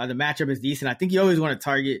going. The matchup is decent. I think you always want to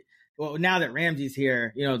target, well, now that Ramsey's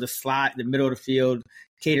here, the slot, the middle of the field,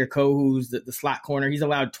 Kader Kohou's the slot corner. He's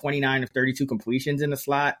allowed 29 of 32 completions in the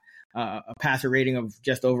slot a passer rating of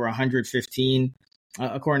just over 115,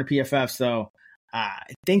 according to PFF. So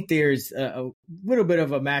I think there's a little bit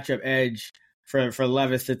of a matchup edge for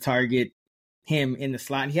Levis to target him in the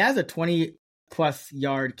slot. And he has a 20-plus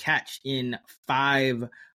yard catch in 5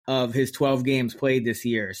 of his 12 games played this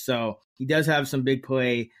year. So he does have some big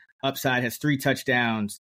play upside, has 3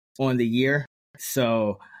 touchdowns on the year.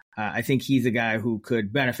 So I think he's a guy who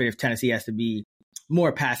could benefit if Tennessee has to be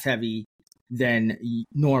more pass heavy than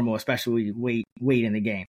normal, especially late in the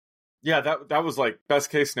game. Yeah, that was like best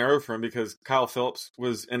case scenario for him because Kyle Phillips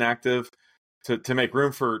was inactive to make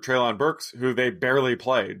room for Treylon Burks, who they barely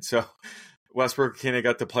played. So Westbrook-Ikhine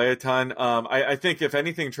got to play a ton. I think if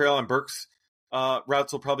anything, Treylon Burks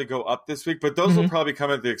routes will probably go up this week, but those will probably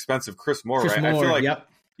come at the expense of Chris Moore, right? I feel like,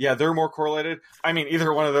 yeah, they're more correlated. I mean,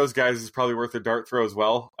 either one of those guys is probably worth a dart throw as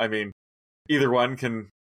well. I mean, either one can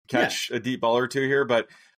catch a deep ball or two here, but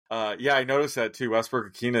I noticed that too.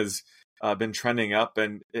 Westbrook-Ikhine has been trending up,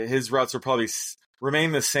 and his routes will probably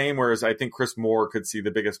remain the same, whereas I think Chris Moore could see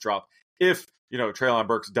the biggest drop if, Treylon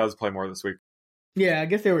Burks does play more this week. Yeah, I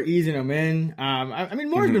guess they were easing him in. I mean,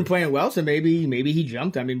 Moore's been playing well, so maybe he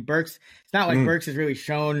jumped. I mean, Burks, it's not like Burks has really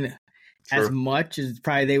shown as much as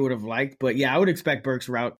probably they would have liked, but yeah, I would expect Burks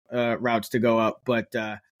routes to go up, but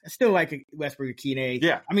I still like Westbrook-Ikhine.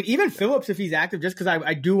 Yeah. I mean, even Phillips, if he's active, just because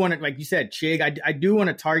I do want to, like you said, Chig, I do want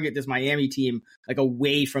to target this Miami team like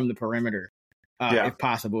away from the perimeter if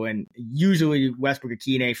possible. And usually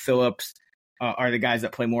Westbrook-Ikhine, Phillips are the guys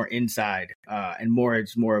that play more inside, and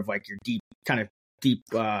it's more of like your deep,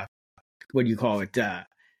 what do you call it?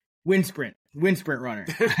 Wind sprint runner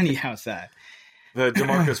on the outside. The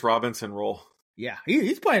Demarcus Robinson role. Yeah,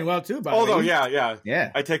 he's playing well too.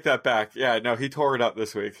 Yeah. I take that back. Yeah, no, he tore it up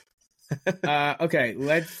this week. Okay,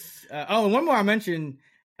 let's. One more I mentioned.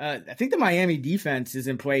 I think the Miami defense is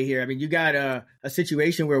in play here. I mean, you got a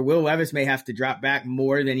situation where Will Levis may have to drop back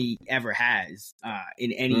more than he ever has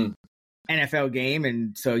in any NFL game,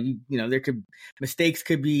 and so mistakes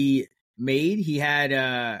could be made. He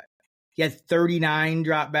had 39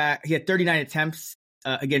 drop back. He had 39 attempts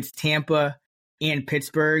against Tampa and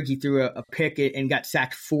Pittsburgh. He threw a pick and got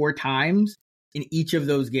sacked 4 times in each of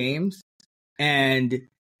those games. And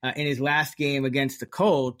in his last game against the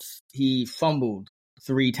Colts, he fumbled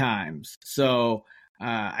 3 times. So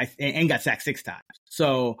and got sacked 6 times.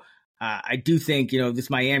 So I do think this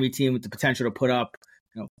Miami team with the potential to put up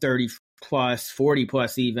 30 plus, 40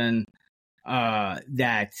 plus even,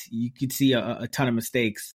 that you could see a ton of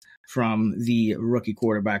mistakes from the rookie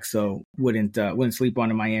quarterback. So wouldn't sleep on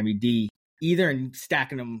the Miami D either, and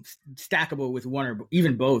stacking them stackable with one or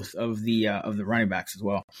even both of the running backs as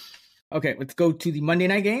well. Okay, let's go to the Monday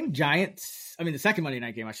night game. The second Monday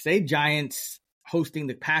night game, I should say. Giants hosting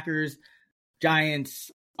the Packers. Giants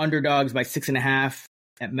underdogs by 6.5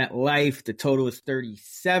 at MetLife. The total is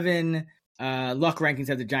 37. Luck rankings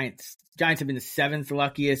have the Giants have been the 7th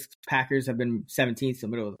luckiest. Packers have been 17th, so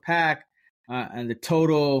middle of the pack. And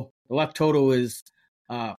the luck total is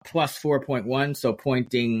plus 4.1, so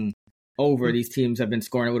pointing over. These teams have been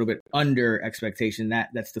scoring a little bit under expectation.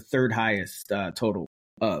 That's the 3rd highest total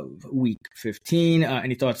of week 15.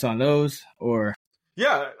 Any thoughts on those? Or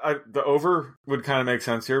yeah, the over would kind of make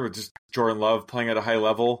sense here with just Jordan Love playing at a high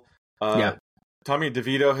level. Tommy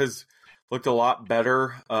DeVito has looked a lot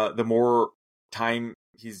better the more time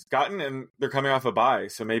he's gotten, and they're coming off a bye,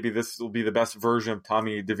 so maybe this will be the best version of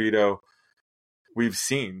Tommy DeVito we've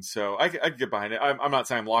seen. So I could get behind it. I'm not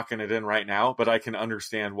saying I'm locking it in right now, but I can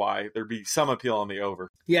understand why there'd be some appeal on the over.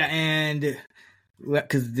 Yeah, and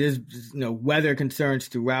because there's weather concerns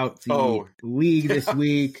throughout the league this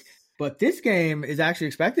week, but this game is actually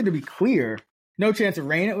expected to be clear. No chance of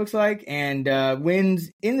rain, it looks like, and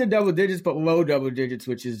winds in the double digits, but low double digits,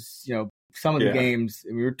 which is some of the games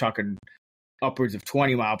we were talking upwards of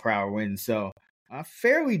 20 mile per hour winds. So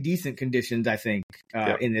fairly decent conditions, I think,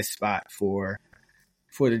 in this spot for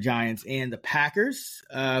the Giants and the Packers.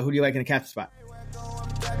 Who do you like in the captain spot?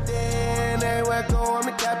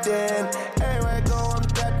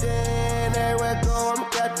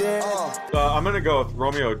 I'm going to go with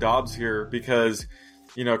Romeo Doubs here because,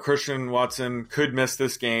 Christian Watson could miss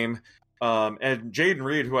this game. And Jaden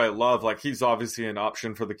Reed, who I love, he's obviously an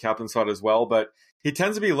option for the captain spot as well, but he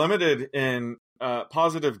tends to be limited in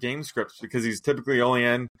positive game scripts because he's typically only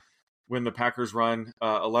in when the Packers run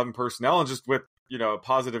 11 personnel, and just with a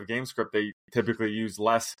positive game script, they typically use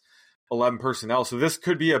less 11 personnel. So this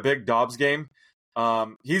could be a big Doubs game.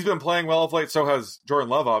 He's been playing well of late, so has Jordan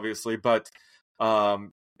Love, obviously, but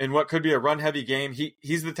in what could be a run-heavy game,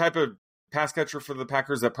 he's the type of pass catcher for the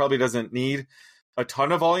Packers that probably doesn't need a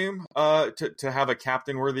ton of volume to have a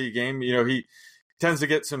captain-worthy game. He tends to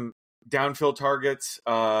get some downfield targets,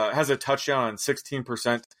 has a touchdown on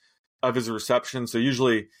 16% of his receptions. So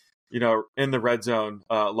usually, in the red zone,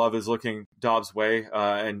 Love is looking Dobbs' way,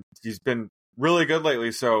 and he's been really good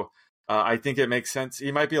lately. So I think it makes sense.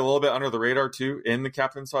 He might be a little bit under the radar too in the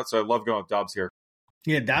captain slot. So I love going with Dobbs here.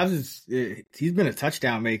 Yeah, Dobbs he's been a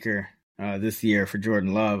touchdown maker this year for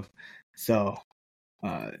Jordan Love. So,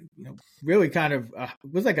 really kind of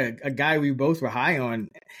was like a guy we both were high on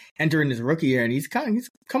entering his rookie year, and he's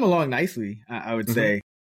come along nicely, I would say,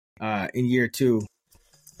 in year two.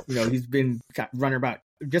 He's been running about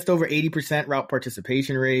just over 80% route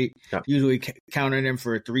participation rate, usually counting him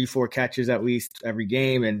for 3-4 catches at least every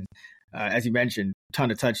game. And as you mentioned,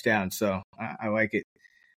 ton of touchdowns. So I like it.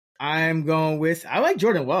 I like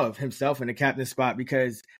Jordan Love himself in the captain spot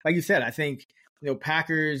because, like you said, I think,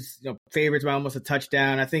 Packers, favorites by almost a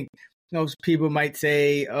touchdown. I think, people might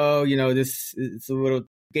say, this it's a little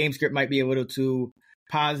game script might be a little too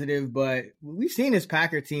positive, but we've seen this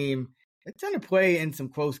Packer team, they tend to play in some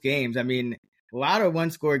close games. I mean, a lot of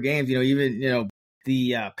one-score games, even,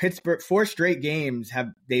 the Pittsburgh, 4 straight games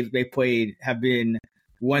they've played have been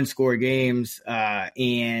one-score games,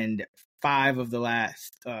 and 6 of the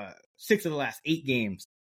last 8 games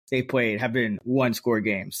they played have been one-score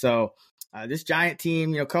games. So this Giant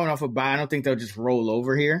team, coming off a bye, I don't think they'll just roll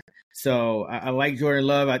over here. So I like Jordan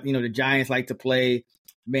Love. The Giants like to play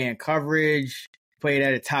man coverage, play it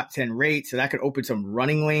at a top 10 rate, so that could open some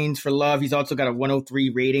running lanes for Love. He's also got a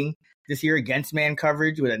 103 rating this year against man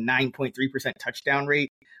coverage with a 9.3% touchdown rate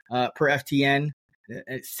per FTN,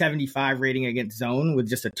 a 75 rating against zone with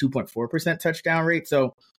just a 2.4% touchdown rate.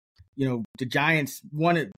 So, the Giants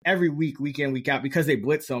won it every week in, week out, because they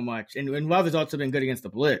blitz so much. And Love has also been good against the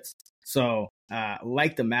blitz. So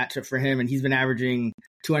like the matchup for him. And he's been averaging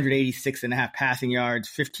 286.5 passing yards,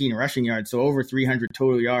 15 rushing yards. So over 300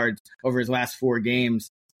 total yards over his last 4 games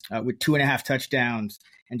with 2.5 touchdowns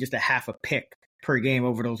and just a half a pick per game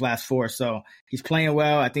over those last 4. So he's playing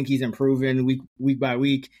well. I think he's improving week by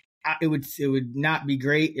week. It would not be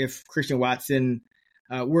great if Christian Watson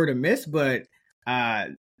were to miss, but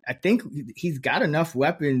I think he's got enough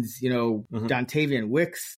weapons. Dontavian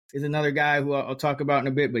Wicks is another guy who I'll talk about in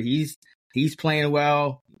a bit, but he's playing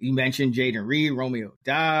well. You mentioned Jaden Reed, Romeo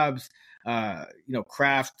Dobbs.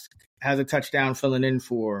 Kraft has a touchdown filling in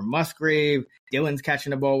for Musgrave. Dillon's catching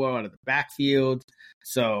the ball well out of the backfield.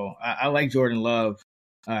 So I like Jordan Love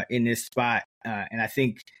in this spot. And I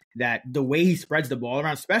think that the way he spreads the ball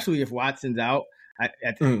around, especially if Watson's out,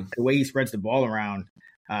 the way he spreads the ball around,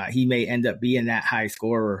 he may end up being that high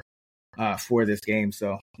scorer for this game.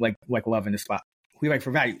 So like Love in this spot. We like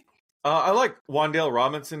for value. I like Wan'Dale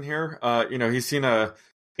Robinson here. He's seen a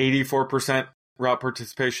 84% route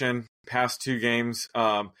participation past 2 games.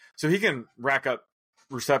 So he can rack up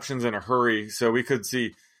receptions in a hurry. So we could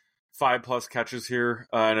see 5+ catches here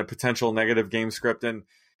in a potential negative game script. And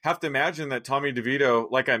have to imagine that Tommy DeVito,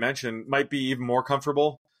 like I mentioned, might be even more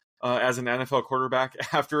comfortable as an NFL quarterback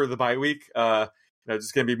after the bye week.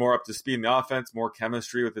 Just going to be more up to speed in the offense, more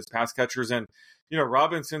chemistry with his pass catchers. And,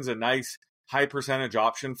 Robinson's a nice high percentage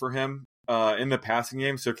option for him in the passing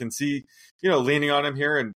game. So can see, leaning on him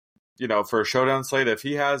here and, for a showdown slate, if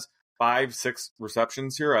he has 5-6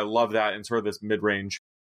 receptions here, I love that in sort of this mid-range.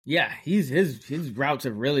 Yeah, his routes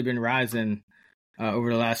have really been rising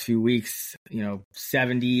over the last few weeks,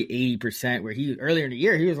 70, 80%, where earlier in the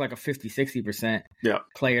year, he was like a 50, 60%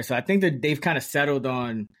 player. So I think that they've kind of settled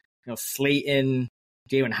on, Slayton,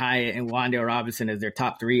 Jalen Hyatt, and Wan'Dale Robinson as their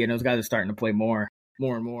top 3, and those guys are starting to play more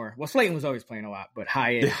and more. Well, Slayton was always playing a lot, but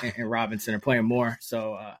Hyatt and Robinson are playing more.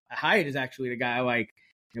 So Hyatt is actually the guy I like.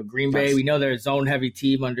 Green Bay, we know they're a zone-heavy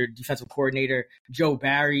team under defensive coordinator Joe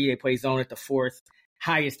Barry. They play zone at the 4th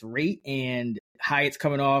highest rate, and Hyatt's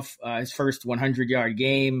coming off his first 100-yard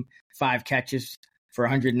game, 5 catches for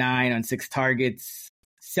 109 on 6 targets,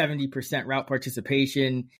 70% route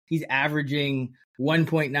participation. He's averaging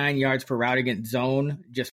 1.9 yards per route against zone,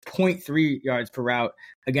 just 0.3 yards per route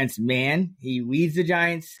against man. He leads the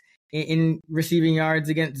Giants in receiving yards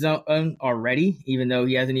against zone already, even though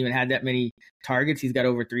he hasn't even had that many targets. He's got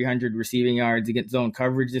over 300 receiving yards against zone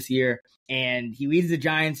coverage this year. And he leads the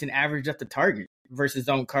Giants in average up the target versus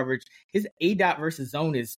zone coverage. His ADOT versus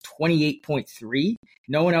zone is 28.3.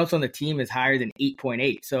 No one else on the team is higher than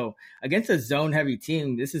 8.8. So against a zone-heavy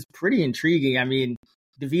team, this is pretty intriguing. I mean,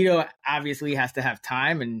 DeVito obviously has to have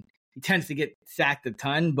time, and he tends to get sacked a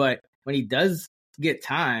ton. But when he does get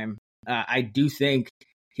time, I do think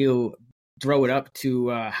he'll throw it up to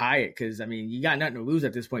Hyatt because, I mean, you got nothing to lose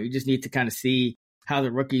at this point. You just need to kind of see how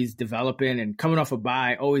the rookie's developing. And coming off a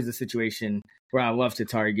bye, always a situation where I love to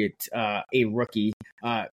target a rookie.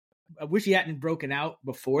 I wish he hadn't broken out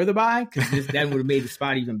before the bye, because this then would have made the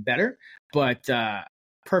spot even better. But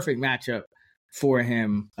perfect matchup for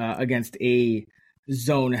him against a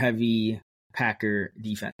zone-heavy Packer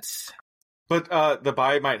defense. But the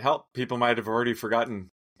bye might help. People might have already forgotten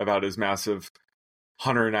about his massive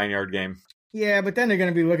 109-yard game. Yeah, but then they're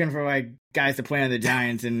going to be looking for like guys to play on the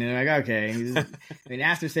Giants, and they're like, okay.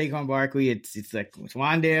 After Saquon Barkley, it's like it's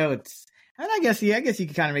Wandale. And I guess you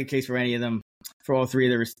could kind of make a case for any of them, for all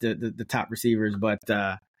three of the top receivers. But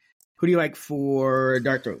who do you like for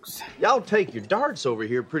dart throws? Y'all take your darts over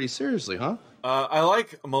here pretty seriously, huh? I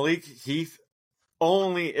like Malik Heath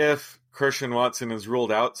only if Christian Watson is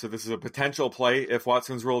ruled out. So this is a potential play if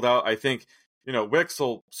Watson's ruled out. I think, Wicks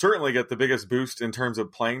will certainly get the biggest boost in terms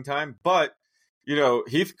of playing time, but,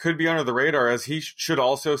 Heath could be under the radar, as he should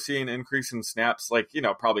also see an increase in snaps, like,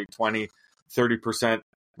 probably 20, 30%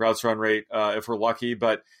 routes run rate if we're lucky.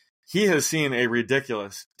 But he has seen a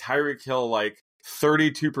ridiculous Tyreek Hill, like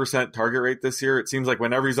 32% target rate this year. It seems like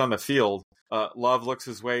whenever he's on the field, Love looks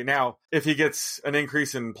his way. Now, if he gets an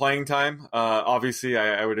increase in playing time, obviously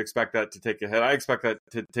I would expect that to take a hit. I expect that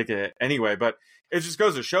to take a hit anyway, but it just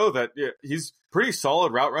goes to show that he's pretty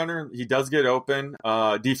solid route runner. He does get open.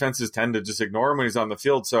 Defenses tend to just ignore him when he's on the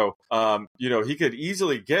field. So, he could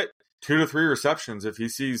easily get 2 to 3 receptions if he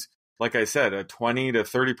sees, like I said, a 20 to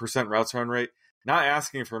 30% routes run rate. Not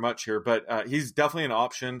asking for much here, but he's definitely an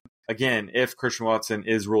option, again, if Christian Watson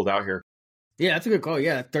is ruled out here. Yeah, that's a good call.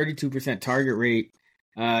 Yeah, 32% target rate.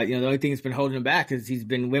 The only thing that's been holding him back is he's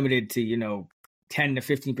been limited to 10 to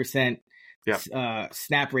 15%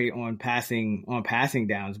 snap rate on passing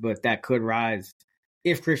downs, but that could rise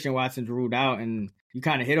if Christian Watson's ruled out. And you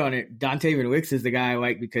kind of hit on it. Dontayvion Wicks is the guy I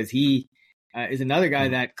like, because he is another guy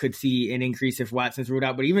that could see an increase if Watson's ruled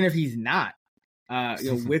out. But even if he's not,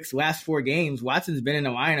 Wicks' last 4 games, Watson's been in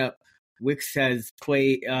the lineup. Wicks has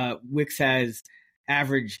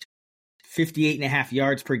averaged 58.5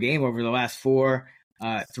 yards per game over the last 4,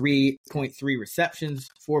 3.3 receptions,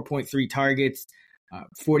 4.3 targets,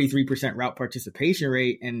 43% route participation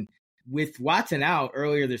rate. And with Watson out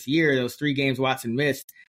earlier this year, those 3 games Watson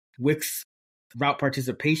missed, Wicks' route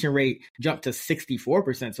participation rate jumped to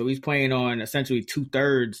 64%. So he's playing on essentially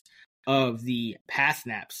 2/3 of the pass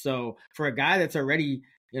snaps. So for a guy that's already,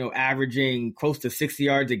 averaging close to 60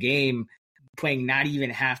 yards a game, playing not even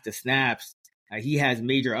half the snaps, he has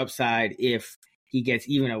major upside if he gets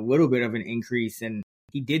even a little bit of an increase. And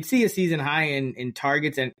he did see a season high in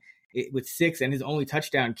targets with 6, and his only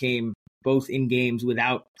touchdown came both in games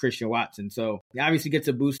without Christian Watson. So he obviously gets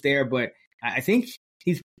a boost there, but I think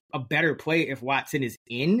he's a better play if Watson is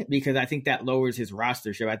in, because I think that lowers his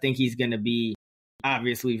rostership. I think he's going to be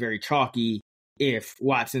obviously very chalky if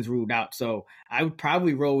Watson's ruled out. So I would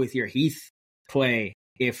probably roll with your Heath play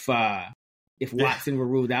if Watson were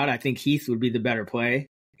ruled out. I think Heath would be the better play.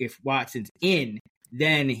 If Watson's in,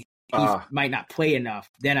 then he might not play enough.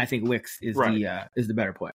 Then I think Wicks is the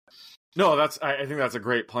better play. No, I think that's a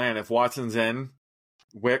great plan. If Watson's in,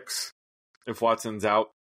 Wicks. If Watson's out,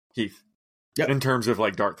 Heath. Yep. In terms of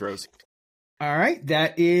like dart throws. All right,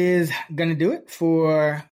 that is gonna do it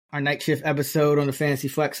for our night shift episode on the Fantasy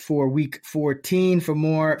Flex for week 14. For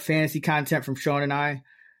more fantasy content from Sean and I,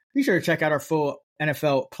 be sure to check out our full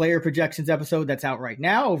NFL player projections episode that's out right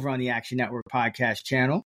now over on the Action Network podcast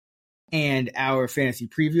channel. And our fantasy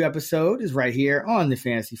preview episode is right here on the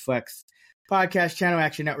Fantasy Flex podcast channel,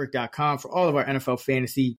 actionnetwork.com for all of our NFL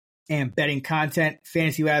fantasy and betting content,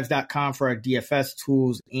 fantasylabs.com for our DFS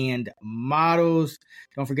tools and models.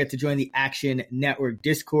 Don't forget to join the Action Network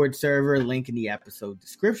Discord server, link in the episode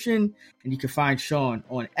description. And you can find Sean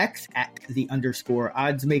on X at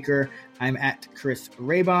 @_oddsmaker. I'm at Chris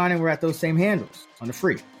Raybon, and we're at those same handles on the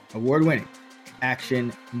free, award-winning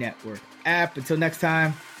Action Network app. Until next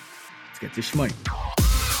time, let's get this shmoney.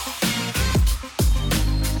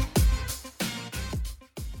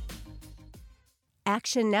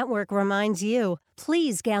 Action Network reminds you,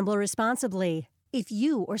 please gamble responsibly. If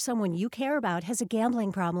you or someone you care about has a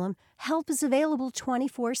gambling problem, help is available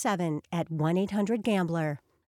 24/7 at 1-800-GAMBLER.